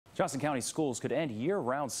Johnston County schools could end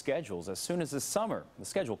year-round schedules as soon as this summer. The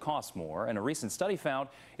schedule costs more, and a recent study found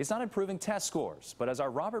it's not improving test scores. But as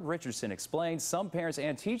our Robert Richardson explained, some parents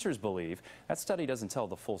and teachers believe that study doesn't tell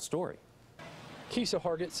the full story. Kisa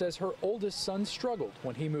Hargett says her oldest son struggled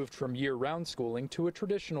when he moved from year-round schooling to a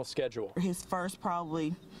traditional schedule. His first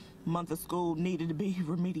probably month of school needed to be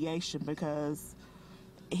remediation because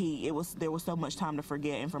there was so much time to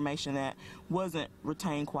forget information that wasn't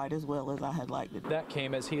retained quite as well as I had liked it. That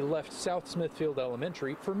came as he left South Smithfield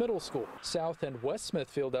Elementary for middle school. South and West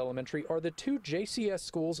Smithfield Elementary are the two JCS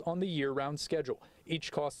schools on the year-round schedule. Each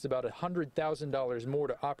costs about $100,000 more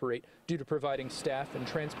to operate due to providing staff and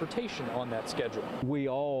transportation on that schedule. We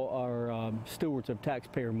all are stewards of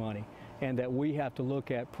taxpayer money, and that we have to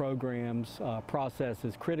look at programs,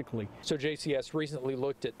 processes critically. So JCS recently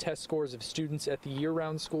looked at test scores of students at the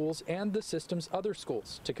year-round schools and the system's other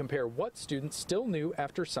schools to compare what students still knew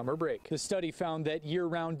after summer break. The study found that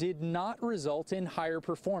year-round did not result in higher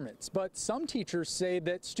performance, but some teachers say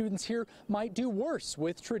that students here might do worse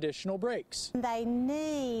with traditional breaks. They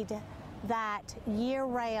need that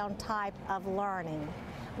year-round type of learning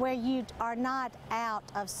where you are not out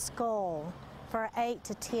of school for 8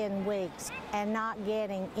 to 10 weeks and not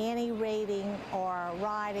getting any reading or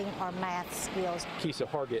writing or math skills. Kisa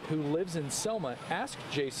Hargett, who lives in Selma, asked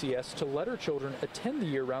JCS to let her children attend the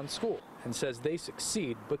year-round school and says they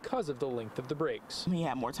succeed because of the length of the breaks. He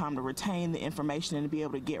had more time to retain the information and to be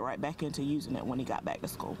able to get right back into using it when he got back to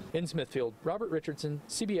school. In Smithfield, Robert Richardson,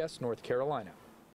 CBS North Carolina.